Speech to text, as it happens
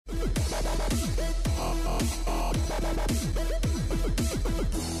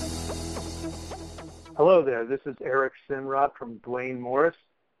Hello there. This is Eric Sinrod from Duane Morris,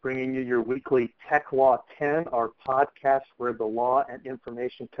 bringing you your weekly Tech Law 10, our podcast where the law and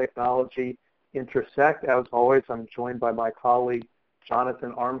information technology intersect. As always, I'm joined by my colleague,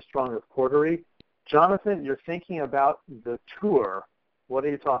 Jonathan Armstrong of Cordery. Jonathan, you're thinking about the tour. What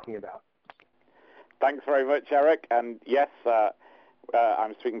are you talking about? Thanks very much, Eric. And yes,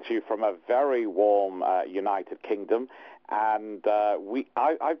 I'm speaking to you from a very warm United Kingdom. And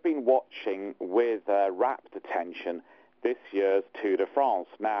I've been watching with rapt attention this year's Tour de France.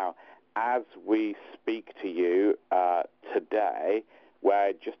 Now, as we speak to you today,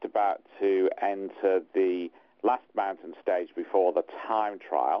 we're just about to enter the last mountain stage before the time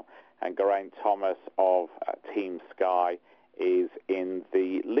trial, and Geraint Thomas of Team Sky is in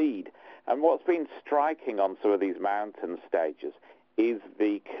the lead. And what's been striking on some of these mountain stages is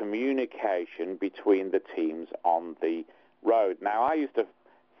the communication between the teams on the road. Now, I used to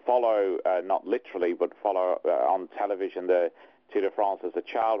follow, not literally, but follow on television the Tour de France as a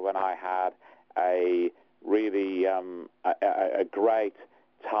child when I had a really a great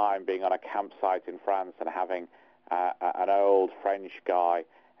time being on a campsite in France and having an old French guy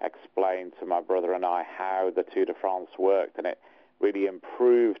explain to my brother and I how the Tour de France worked, and it really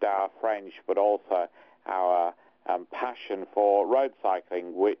improved our French, but also our passion for road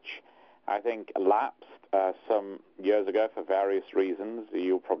cycling, which I think lapsed some years ago for various reasons.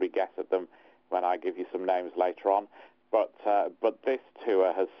 You'll probably guess at them when I give you some names later on. But this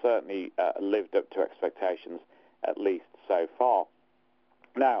tour has certainly lived up to expectations, at least so far.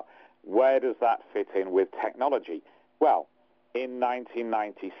 Now, where does that fit in with technology? Well, in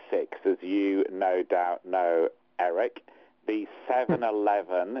 1996, as you no doubt know, Eric, the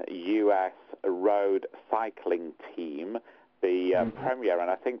 7-Eleven U.S. road cycling team, the premier, and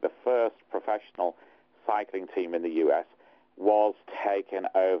I think the first professional cycling team in the U.S., was taken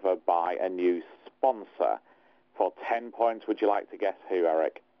over by a new sponsor. For 10 points, would you like to guess who,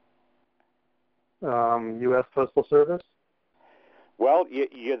 Eric? U.S. Postal Service? Well,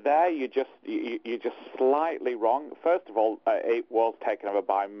 you're there. You're just slightly wrong. First of all, it was taken over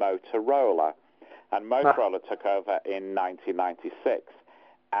by Motorola, and Motorola took over in 1996,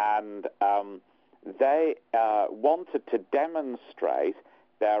 and they wanted to demonstrate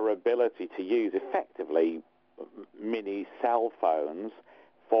their ability to use effectively mini cell phones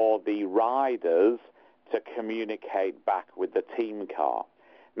for the riders to communicate back with the team car.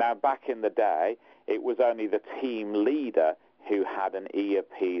 Now, back in the day, it was only the team leader who had an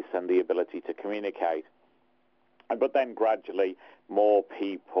earpiece and the ability to communicate. But then gradually, more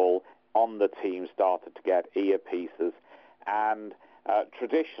people on the team started to get earpieces, and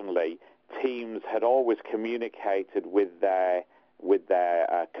traditionally, teams had always communicated with their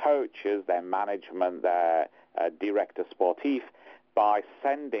coaches, their management, their director sportif, by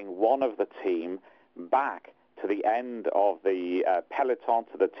sending one of the team back to the end of the peloton,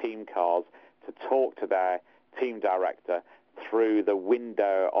 to the team cars, to talk to their team director through the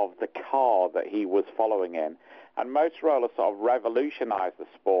window of the car that he was following in. And Motorola sort of revolutionized the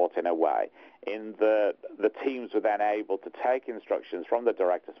sport in a way, in the teams were then able to take instructions from the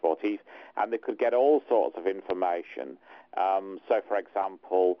director sportif, and they could get all sorts of information. So, for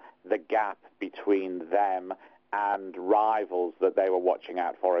example, the gap between them and rivals that they were watching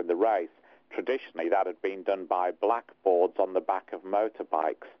out for in the race. Traditionally, that had been done by blackboards on the back of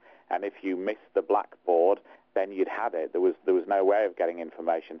motorbikes, and if you missed the blackboard, then you'd had it. There was no way of getting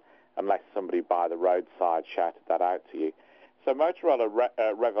information unless somebody by the roadside shouted that out to you. So Motorola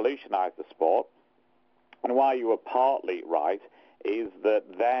revolutionized the sport, and why you were partly right is that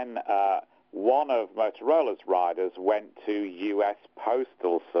then one of Motorola's riders went to U.S.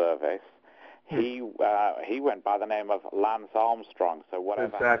 Postal Service. He went by the name of Lance Armstrong, so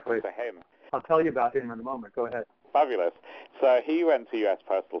whatever happened to him. I'll tell you about him in a moment. Go ahead. Fabulous. So he went to U.S.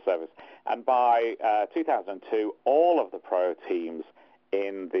 Postal Service, and by 2002, all of the pro teams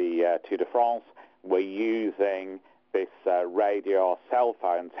in the Tour de France were using this radio or cell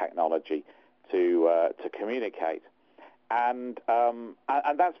phone technology to communicate, and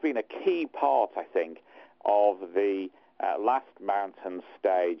that's been a key part, I think, of the last mountain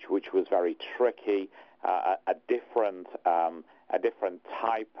stage, which was very tricky, a different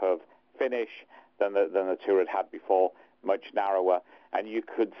type of finish than the Tour had before, much narrower, and you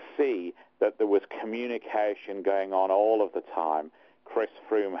could see that there was communication going on all of the time. Chris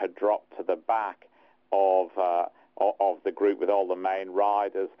Froome had dropped to the back of the group with all the main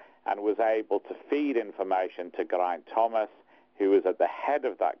riders and was able to feed information to Geraint Thomas, who was at the head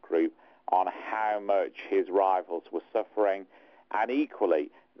of that group, on how much his rivals were suffering, and equally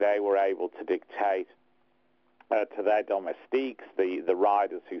they were able to dictate to their domestiques, the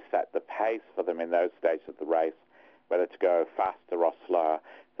riders who set the pace for them in those stages of the race, whether to go faster or slower.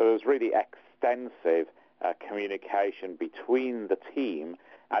 So there was really extensive communication between the team,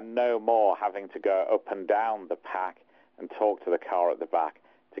 and no more having to go up and down the pack and talk to the car at the back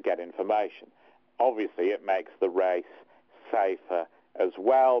to get information. Obviously, it makes the race safer as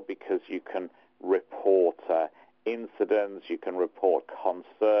well, because you can report incidents, you can report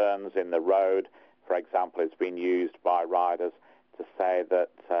concerns in the road. For example, it's been used by riders to say that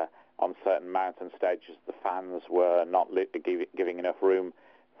on certain mountain stages the fans were not giving enough room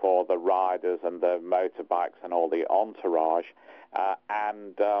for the riders and the motorbikes and all the entourage.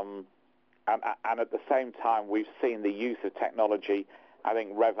 And at the same time, we've seen the use of technology, I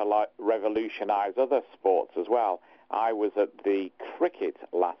think, revolutionize other sports as well. I was at the cricket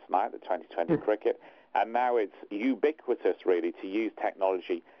last night, the 2020 cricket, and now it's ubiquitous, really, to use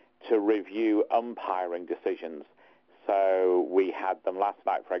technology to review umpiring decisions. So we had them last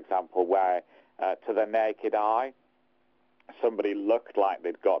night, for example, where to the naked eye, somebody looked like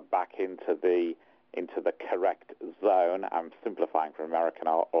they'd got back into the correct zone. I'm simplifying for an American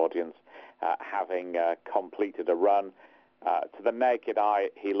audience, having completed a run. To the naked eye,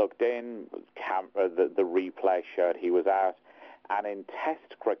 he looked in, the replay showed he was out. And in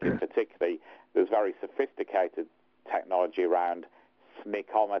Test cricket particularly, there's very sophisticated technology around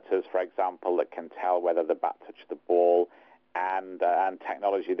sneakometers, for example, that can tell whether the bat touched the ball, and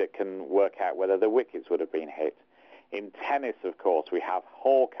technology that can work out whether the wickets would have been hit. In tennis, of course, we have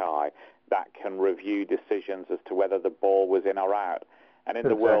Hawkeye that can review decisions as to whether the ball was in or out. And in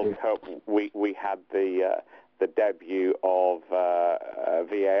the World Cup, we had the debut of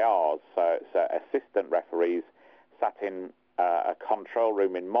VARs, so assistant referees sat in a control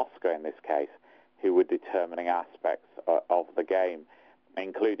room in Moscow, in this case, who were determining aspects of the game,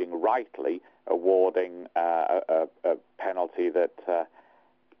 including rightly awarding a penalty that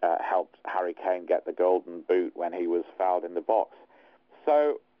helped Harry Kane get the golden boot when he was fouled in the box.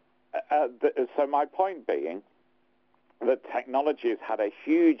 So my point being that technology has had a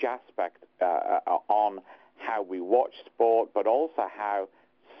huge aspect on how we watch sport, but also how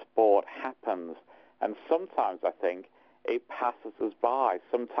sport happens. And sometimes I think it passes us by.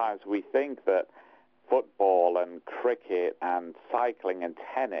 Sometimes we think that football and cricket and cycling and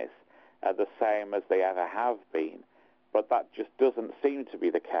tennis are the same as they ever have been. But that just doesn't seem to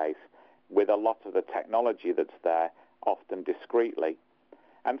be the case with a lot of the technology that's there, often discreetly.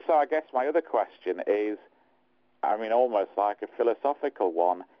 And so I guess my other question is, I mean, almost like a philosophical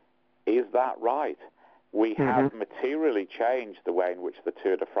one, is that right? We have materially changed the way in which the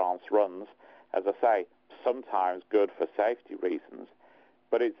Tour de France runs. As I say, sometimes good for safety reasons,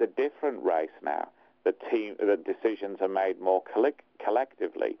 but it's a different race now. The decisions are made more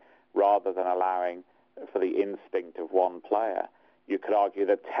collectively rather than allowing for the instinct of one player. You could argue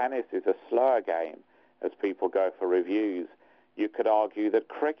that tennis is a slower game as people go for reviews. You could argue that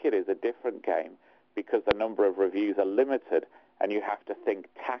cricket is a different game because the number of reviews are limited, and you have to think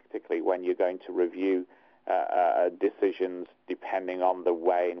tactically when you're going to review decisions depending on the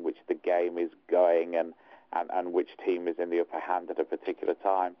way in which the game is going and which team is in the upper hand at a particular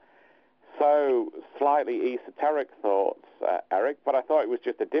time. So slightly esoteric thoughts, Eric, but I thought it was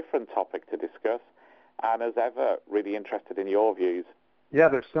just a different topic to discuss, and as ever, really interested in your views. Yeah,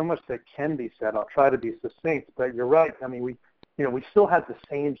 there's so much that can be said. I'll try to be succinct, but you're right. I mean, we still have the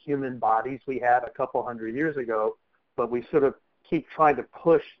same human bodies we had a couple hundred years ago, but we sort of keep trying to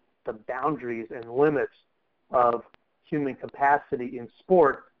push the boundaries and limits of human capacity in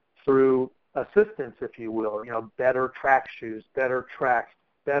sport through assistance, if you will. Better track shoes, better tracks,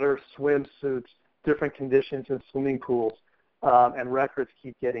 better swimsuits, different conditions in swimming pools, and records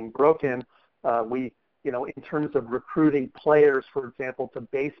keep getting broken. In terms of recruiting players, for example, to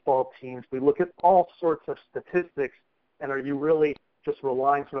baseball teams, we look at all sorts of statistics, and are you really just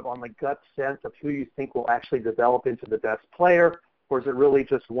relying sort of on the gut sense of who you think will actually develop into the best player, or is it really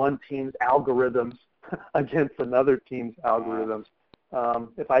just one team's algorithms against another team's algorithms?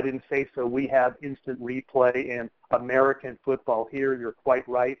 If I didn't say so, we have instant replay in American football here. You're quite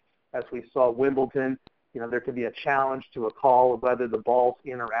right. As we saw Wimbledon, there could be a challenge to a call of whether the ball's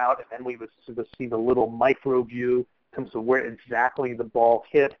in or out, and then we would sort of see the little micro view in terms of where exactly the ball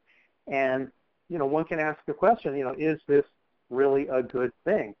hit. And, one can ask the question, is this really a good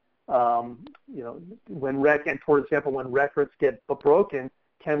thing? For example, when records get broken,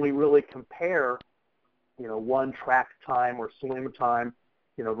 can we really compare, one track time or swim time,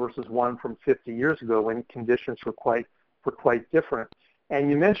 versus one from 50 years ago when conditions were quite different? And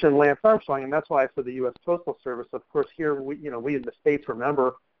you mentioned Lance Armstrong, and that's why I said the U.S. Postal Service. Of course, here we in the States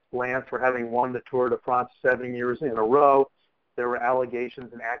remember Lance for having won the Tour de France 7 years in a row. There were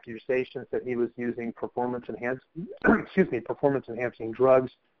allegations and accusations that he was using performance-enhancing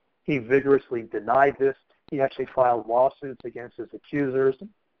drugs. He vigorously denied this. He actually filed lawsuits against his accusers.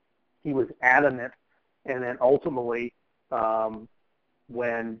 He was adamant, and then ultimately,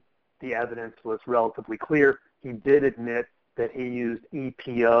 when the evidence was relatively clear, he did admit that he used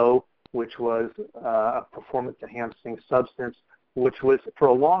EPO, which was a performance-enhancing substance, which was for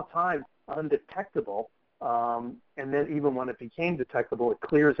a long time undetectable. And then even when it became detectable, it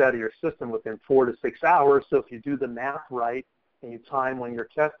clears out of your system within 4 to 6 hours. So if you do the math right and you time when you're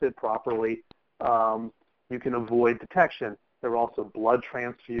tested properly, you can avoid detection. There were also blood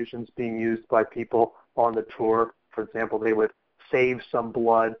transfusions being used by people on the tour. For example, they would save some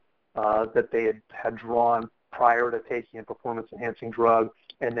blood that they had drawn prior to taking a performance-enhancing drug,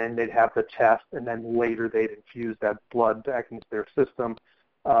 and then they'd have the test, and then later they'd infuse that blood back into their system.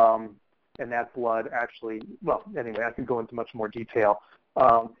 And that blood actually, well, anyway, I could go into much more detail.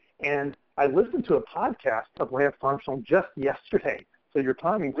 And I listened to a podcast of Lance Armstrong just yesterday, so your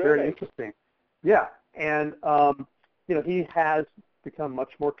timing's very interesting. Yeah, and he has become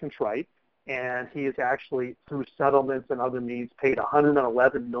much more contrite, and he has actually, through settlements and other means, paid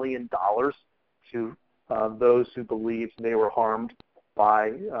 $111 million to those who believed they were harmed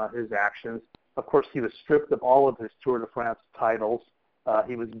by his actions. Of course, he was stripped of all of his Tour de France titles.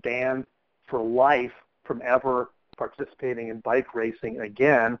 He was banned for life from ever participating in bike racing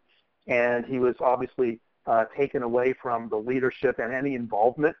again, and he was obviously taken away from the leadership and any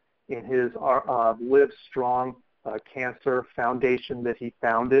involvement in his Live Strong Cancer Foundation that he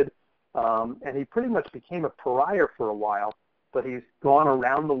founded. And he pretty much became a pariah for a while, but he's gone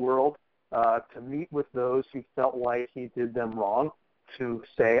around the world to meet with those who felt like he did them wrong, to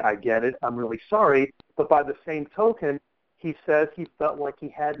say, I get it, I'm really sorry. But by the same token, he says he felt like he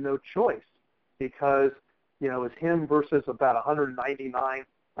had no choice because, it was him versus about 199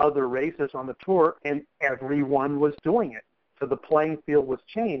 other racers on the tour, and everyone was doing it. So the playing field was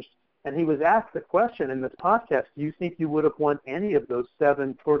changed. And he was asked the question in this podcast, do you think you would have won any of those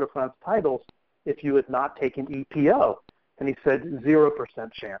 7 Tour de France titles if you had not taken EPO? And he said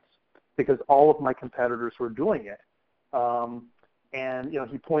 0% chance because all of my competitors were doing it. And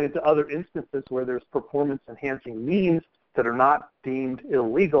he pointed to other instances where there's performance-enhancing means that are not deemed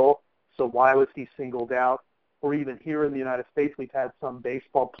illegal, so why was he singled out? Or even here in the United States, we've had some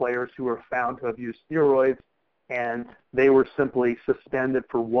baseball players who were found to have used steroids, and they were simply suspended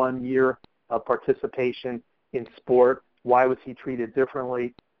for 1 year of participation in sport. Why was he treated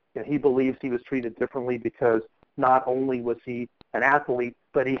differently? And he believes he was treated differently because not only was he an athlete,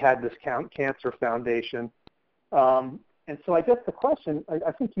 but he had this cancer foundation. And so I guess the question,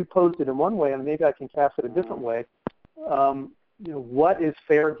 I think you posed it in one way, and maybe I can cast it a different way. What is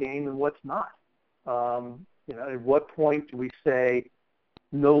fair game and what's not? At what point do we say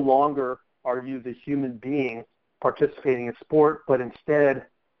no longer are you the human being participating in sport, but instead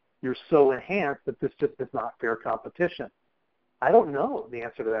you're so enhanced that this just is not fair competition? I don't know the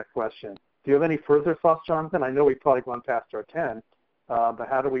answer to that question. Do you have any further thoughts, Jonathan? I know we've probably gone past our 10, but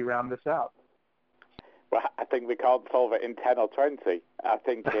how do we round this out? Well, I think we can't solve it in 10 or 20. I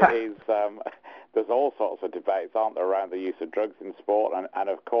think it is, there's all sorts of debates, aren't there, around the use of drugs in sport, and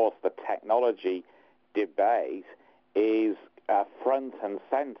of course the technology debate is front and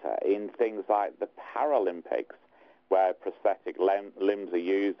center in things like the Paralympics, where prosthetic limbs are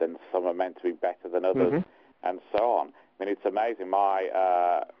used and some are meant to be better than others, and so on. I mean, it's amazing.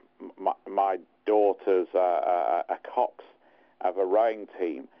 My daughter's a cox of a rowing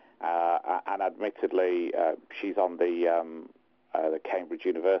team, and admittedly she's on the Cambridge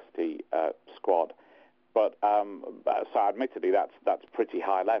University squad. But so admittedly that's pretty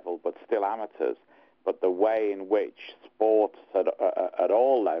high level, but still amateurs. But the way in which sports at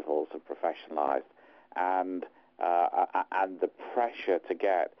all levels are professionalized, and the pressure to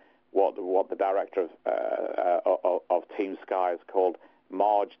get what the director of Team Sky has called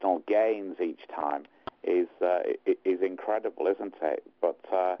marginal gains each time is incredible, isn't it? But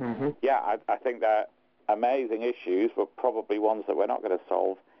yeah, I think they're amazing issues, but probably ones that we're not going to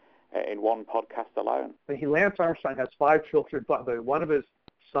solve in one podcast alone. Lance Armstrong has 5 children, by the way. One of his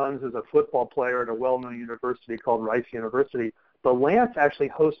sons is a football player at a well-known university called Rice University. But Lance actually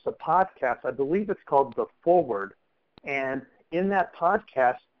hosts a podcast. I believe it's called The Forward. And in that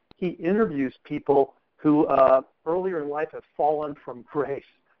podcast, he interviews people who earlier in life have fallen from grace,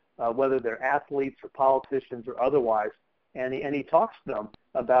 whether they're athletes or politicians or otherwise. And he talks to them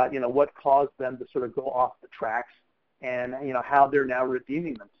about, what caused them to sort of go off the tracks. and how they're now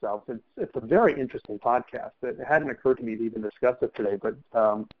redeeming themselves. It's a very interesting podcast. It hadn't occurred to me to even discuss it today, but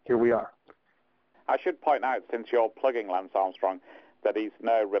here we are. I should point out, since you're plugging Lance Armstrong, that he's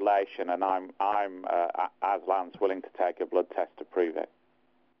no relation, and I'm as Lance, willing to take a blood test to prove it.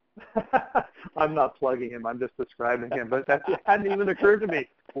 I'm not plugging him. I'm just describing him. But that hadn't even occurred to me.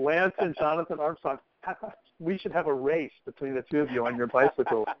 Lance and Jonathan Armstrong. We should have a race between the two of you on your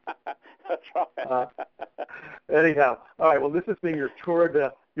bicycle. That's right. Anyhow, all right. Well, this has been your tour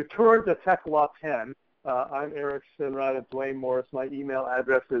de Tech Law 10. I'm Eric Sinrod at Duane Morris. My email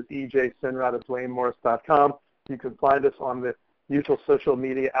address is ejsinrod@duanemorris.com. You can find us on the usual social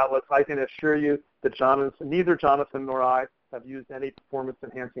media outlets. I can assure you that neither Jonathan nor I have used any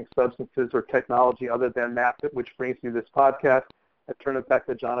performance-enhancing substances or technology other than that, which brings you this podcast. I turn it back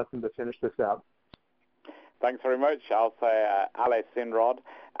to Jonathan to finish this out. Thanks very much. I'll say Ale Sinrod,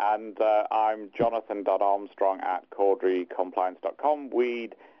 and I'm jonathan.armstrong at caudrycompliance.com.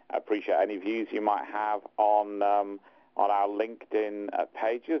 We'd appreciate any views you might have on our LinkedIn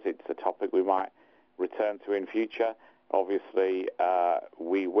pages. It's a topic we might return to in future. Obviously,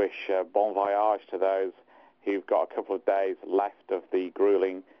 we wish bon voyage to those who've got a couple of days left of the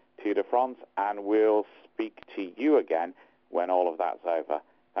grueling Tour de France, and we'll speak to you again when all of that's over.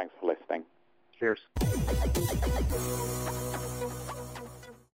 Thanks for listening. Cheers.